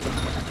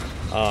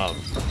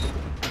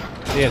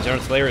 Yeah,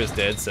 General Slayer is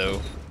dead, so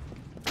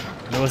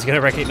no one's gonna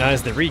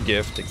recognize the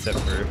re-gift except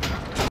for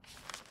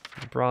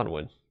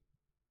Bronwyn.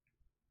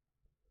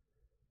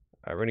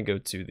 Alright, we're gonna go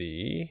to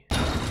the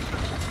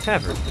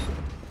tavern.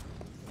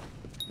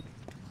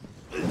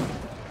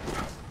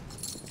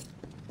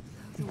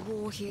 The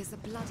war here's a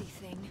bloody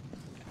thing.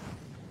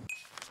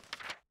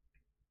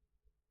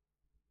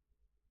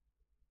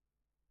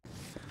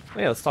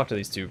 Well, yeah, let's talk to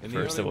these two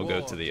first, then we'll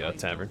go to the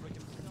tavern.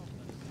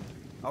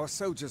 Our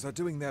soldiers are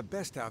doing their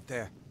best out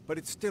there, but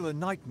it's still a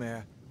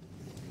nightmare.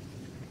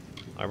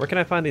 Alright, where can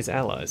I find these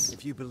allies?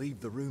 If you believe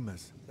the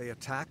rumors, they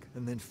attack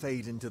and then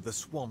fade into the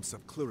swamps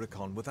of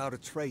Cluricon without a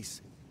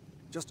trace.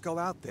 Just go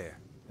out there,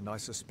 and I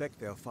suspect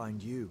they'll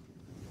find you.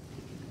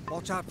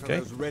 Watch out for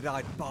those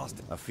red-eyed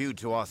bastards. A few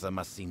Tuatha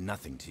must seem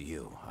nothing to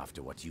you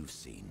after what you've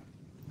seen.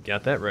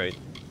 Got that right.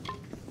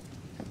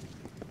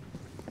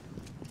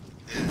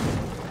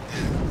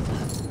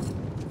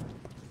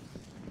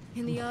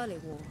 In the early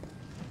war.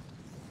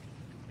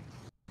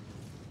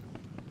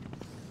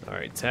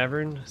 Alright,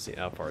 tavern. See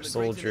Alfar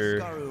soldier.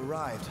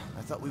 Arrived.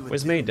 I thought we were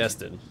Where's May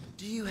Destin?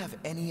 Do you have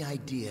any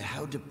idea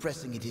how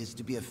depressing it is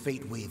to be a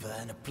fate weaver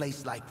in a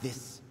place like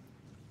this?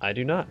 I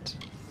do not.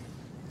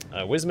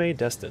 Wismay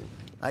Destin.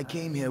 I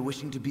came here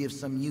wishing to be of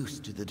some use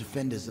to the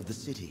defenders of the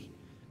city.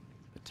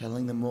 But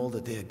telling them all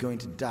that they are going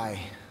to die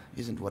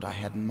isn't what I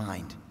had in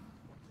mind.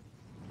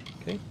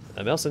 Okay,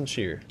 Mel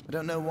Senshir. I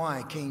don't know why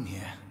I came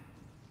here.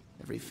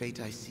 Every fate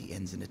I see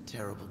ends in a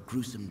terrible,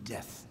 gruesome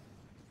death.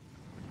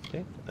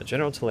 Okay,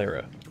 General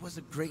Tilera. It was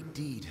a great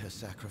deed, her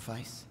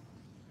sacrifice.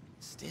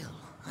 Still,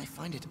 I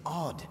find it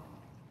odd.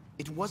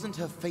 It wasn't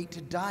her fate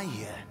to die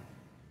here.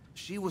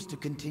 She was to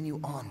continue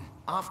on,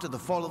 after the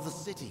fall of the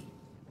city.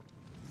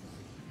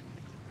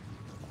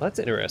 Well, that's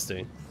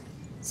interesting.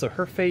 So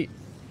her fate...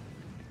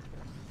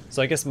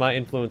 So I guess my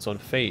influence on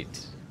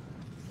fate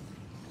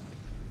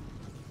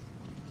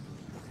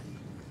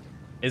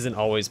isn't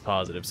always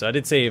positive. So I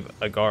did save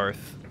Agarth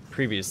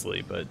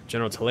previously, but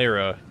General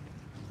Tilera...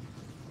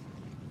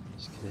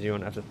 You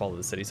don't have to follow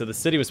the city. So the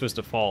city was supposed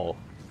to fall,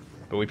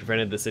 but we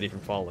prevented the city from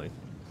falling.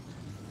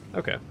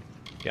 Okay,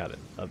 got it.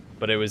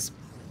 But it was,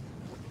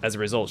 as a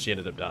result, she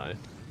ended up dying.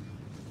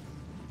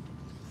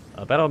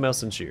 Battle of Mel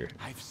Senshir.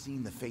 I've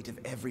seen the fate of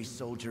every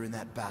soldier in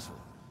that battle,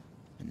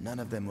 and none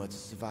of them were to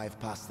survive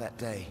past that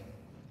day.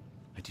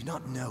 I do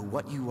not know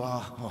what you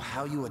are or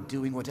how you are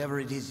doing whatever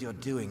it is you're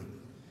doing,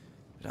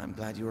 but I'm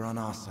glad you were on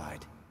our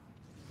side.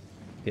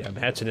 Yeah,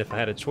 imagine if I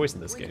had a choice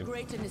in this game. When the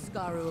great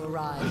Niskaru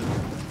arrived,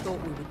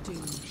 thought we were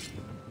doomed.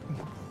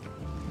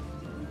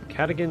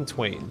 Cadigan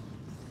Twain.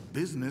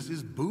 Business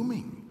is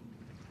booming.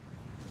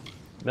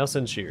 Mel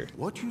Senshir.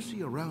 What you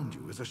see around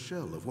you is a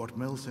shell of what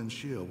Mel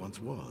Senshir once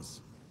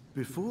was.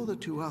 Before the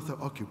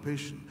Tuatha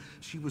occupation,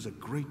 she was a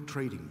great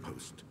trading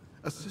post,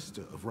 a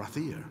sister of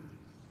Rathir.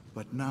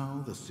 But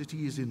now the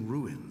city is in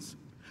ruins,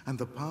 and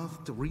the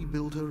path to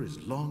rebuild her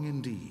is long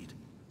indeed.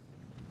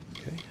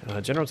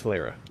 Okay, General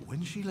Talera.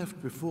 When she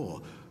left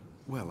before,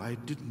 well, I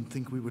didn't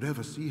think we would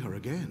ever see her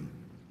again.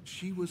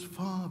 She was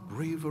far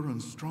braver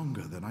and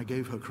stronger than I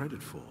gave her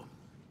credit for.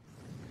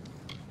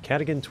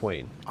 Cadigan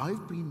Twain.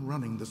 I've been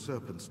running the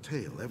Serpent's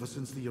Tail ever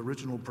since the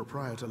original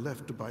proprietor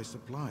left to buy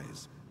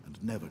supplies, and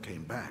never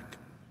came back.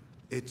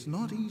 It's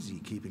not easy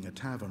keeping a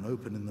tavern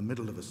open in the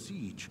middle of a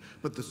siege,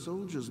 but the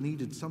soldiers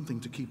needed something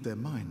to keep their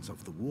minds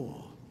off the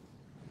war.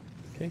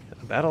 Okay,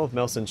 a Battle of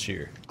Mel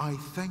Senshir. I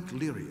thank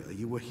Lyria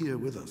you were here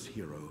with us,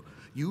 hero.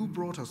 You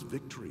brought us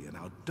victory in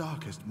our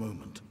darkest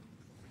moment.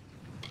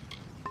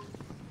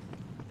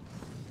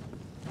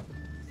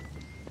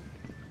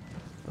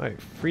 Alright,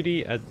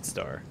 Freedy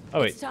Edstar.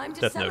 Oh wait, It's time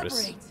to Death celebrate.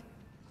 Notice.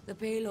 The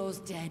Baelor's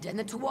dead, and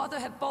the Tuatha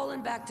have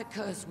fallen back to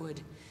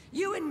Cursewood.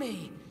 You and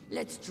me,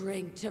 let's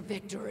drink to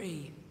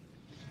victory.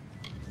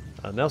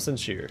 Mel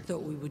Senshir.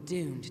 Thought we were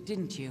doomed,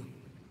 didn't you?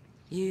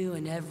 You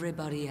and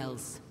everybody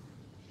else.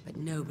 But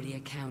nobody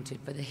accounted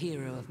for the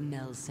hero of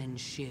Mel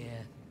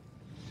Senshir.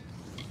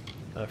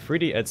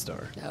 Freedy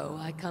Edstar. Oh,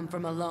 I come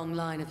from a long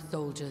line of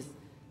soldiers.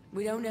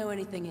 We don't know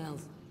anything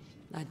else.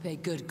 I'd pay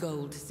good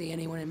gold to see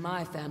anyone in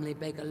my family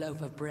bake a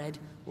loaf of bread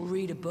or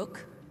read a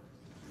book.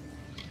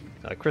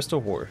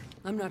 Crystal War.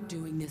 I'm not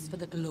doing this for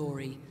the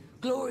glory.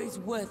 Glory's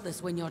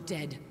worthless when you're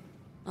dead.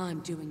 I'm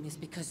doing this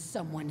because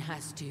someone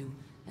has to.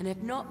 And if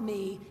not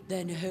me,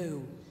 then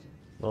who?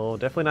 Well,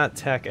 definitely not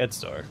Tack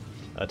Edstar.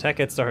 Tack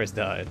Edstar has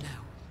died.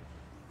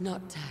 No.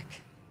 Not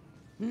Tack.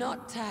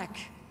 Not Tack.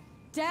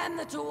 Damn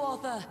the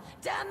Tuatha!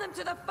 Damn them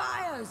to the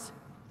fires!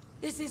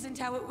 This isn't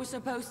how it was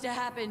supposed to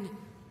happen.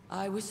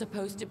 I was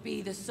supposed to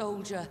be the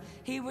soldier.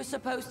 He was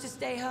supposed to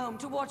stay home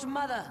to watch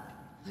Mother.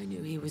 I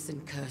knew he was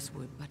in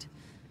Cursewood, but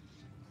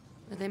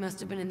they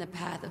must have been in the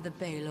path of the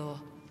Baelor.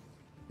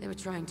 They were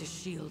trying to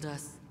shield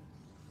us.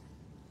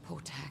 Poor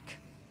Tack.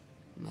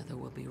 Mother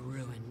will be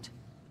ruined.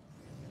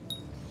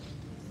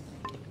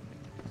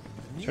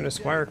 Turn to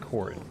Squire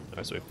Corin.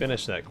 Alright, so we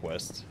finished that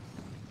quest.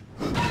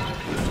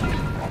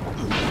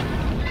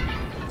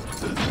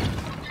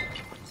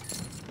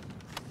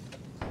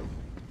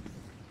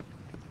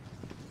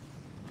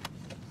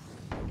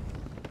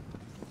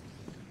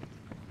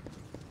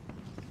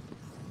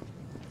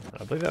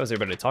 I believe that was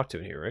everybody to talk to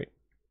in here, right?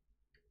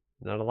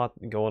 Not a lot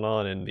going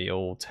on in the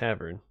old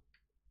tavern.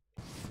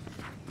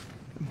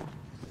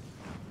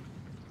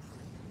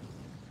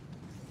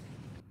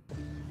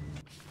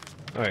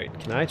 Alright,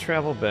 can I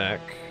travel back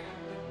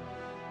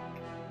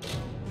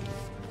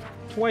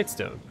to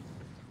Whitestone?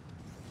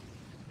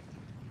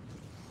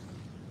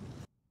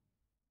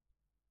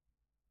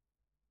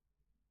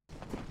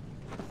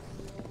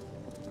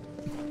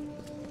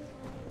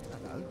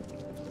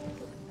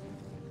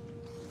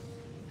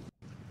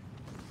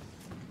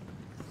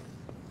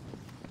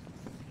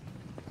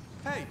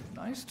 Hey,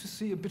 nice to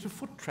see a bit of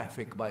foot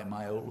traffic by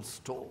my old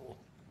stall.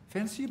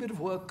 Fancy a bit of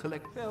work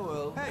collect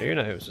farewell. Hey. You're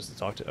not who I was supposed to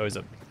talk to. Oh, he's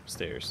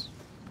upstairs.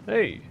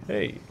 Hey,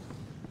 hey.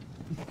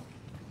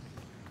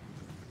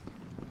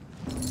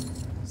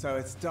 So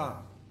it's done.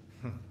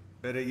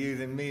 Better you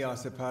than me, I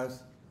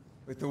suppose.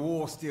 With the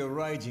war still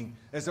raging,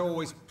 there's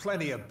always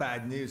plenty of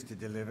bad news to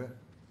deliver.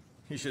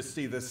 You should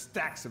see the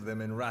stacks of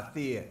them in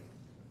Rathir.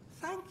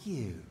 Thank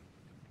you.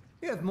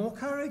 You have more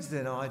courage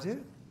than I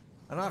do.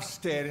 And I've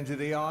stared into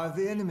the eye of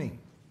the enemy.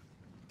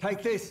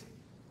 Take this.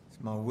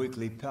 It's my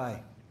weekly pay.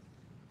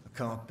 I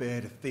can't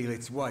bear to feel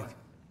its weight.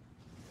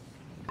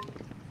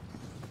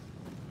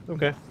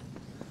 Okay.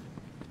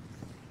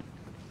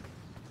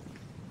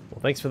 Well,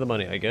 thanks for the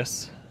money, I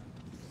guess.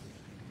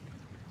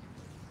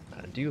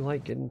 I do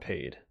like getting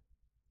paid.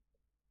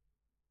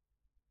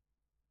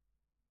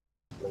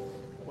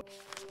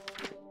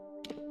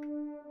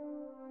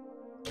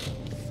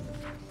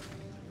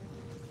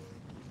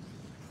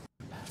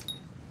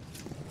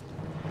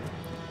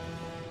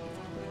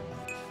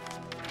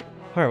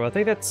 Alright, well I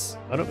think that's...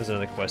 I don't know if there's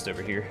another quest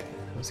over here.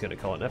 I was gonna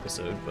call it an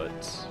episode,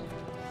 but...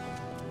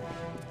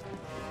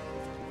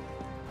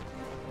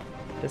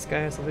 this guy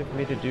has something for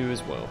me to do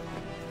as well.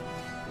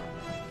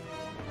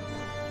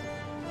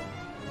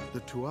 The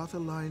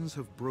Tuatha lines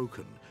have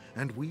broken,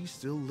 and we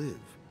still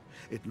live.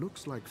 It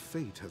looks like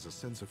fate has a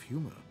sense of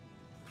humor.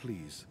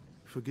 Please,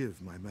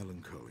 Forgive my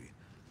melancholy.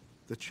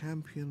 The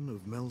champion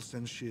of Mel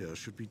Senshir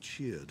should be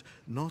cheered,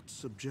 not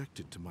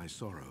subjected to my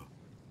sorrow.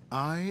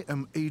 I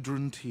am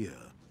Adrian Tyr,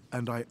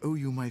 and I owe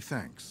you my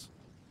thanks.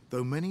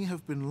 Though many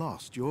have been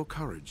lost, your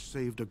courage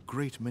saved a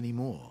great many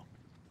more.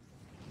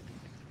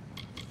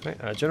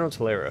 Right, General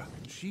Talera.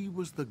 She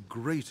was the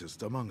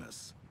greatest among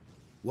us.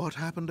 What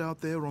happened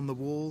out there on the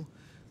wall?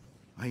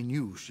 I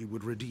knew she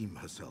would redeem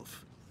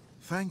herself.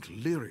 Thank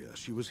Lyria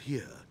she was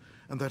here,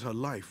 and that her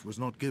life was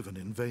not given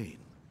in vain.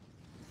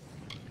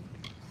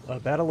 A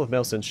Battle of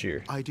Mel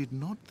Senshir. I did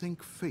not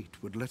think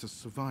fate would let us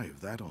survive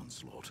that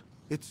onslaught.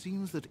 It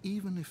seems that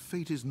even if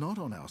fate is not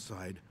on our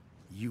side,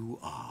 you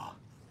are.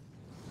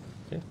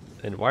 Okay.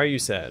 And why are you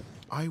sad?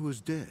 I was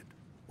dead,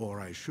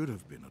 or I should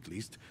have been at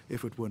least,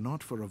 if it were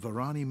not for a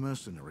Varani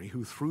mercenary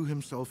who threw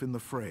himself in the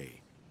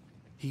fray.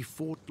 He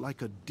fought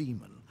like a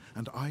demon,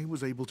 and I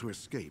was able to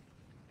escape.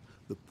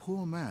 The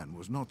poor man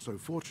was not so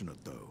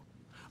fortunate, though.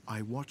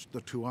 I watched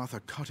the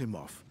Tuatha cut him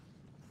off,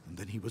 and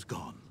then he was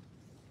gone.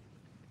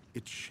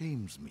 It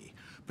shames me,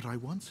 but I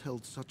once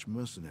held such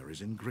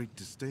mercenaries in great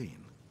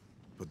disdain.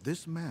 But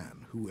this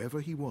man, whoever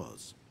he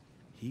was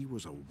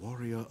a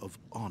warrior of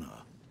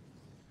honor.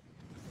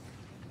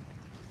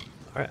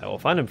 Alright, I will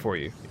find him for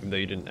you, even though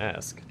you didn't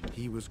ask.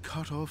 He was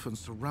cut off and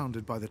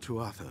surrounded by the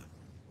Tuatha.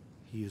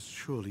 He is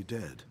surely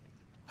dead.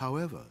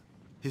 However,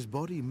 his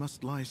body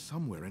must lie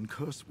somewhere in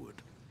Cursewood.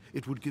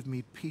 It would give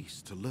me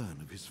peace to learn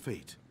of his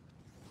fate.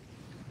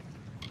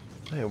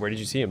 Hey, where did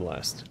you see him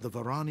last? The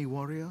Varani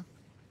warrior?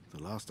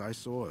 The last I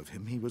saw of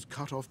him, he was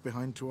cut off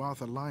behind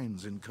Tuatha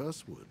lines in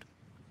Cursewood.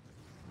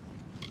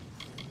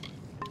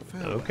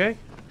 Farewell. Okay,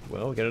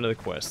 well, we got another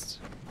quest.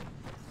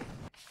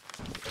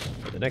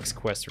 The next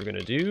quest we're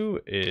gonna do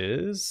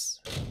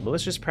is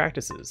malicious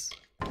practices,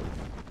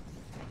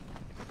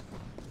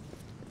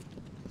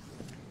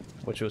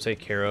 which we'll take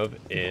care of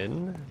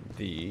in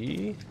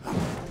the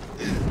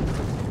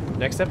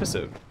next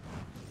episode.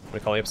 I'm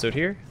gonna call the episode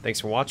here. Thanks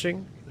for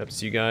watching. Hope to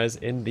see you guys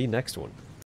in the next one.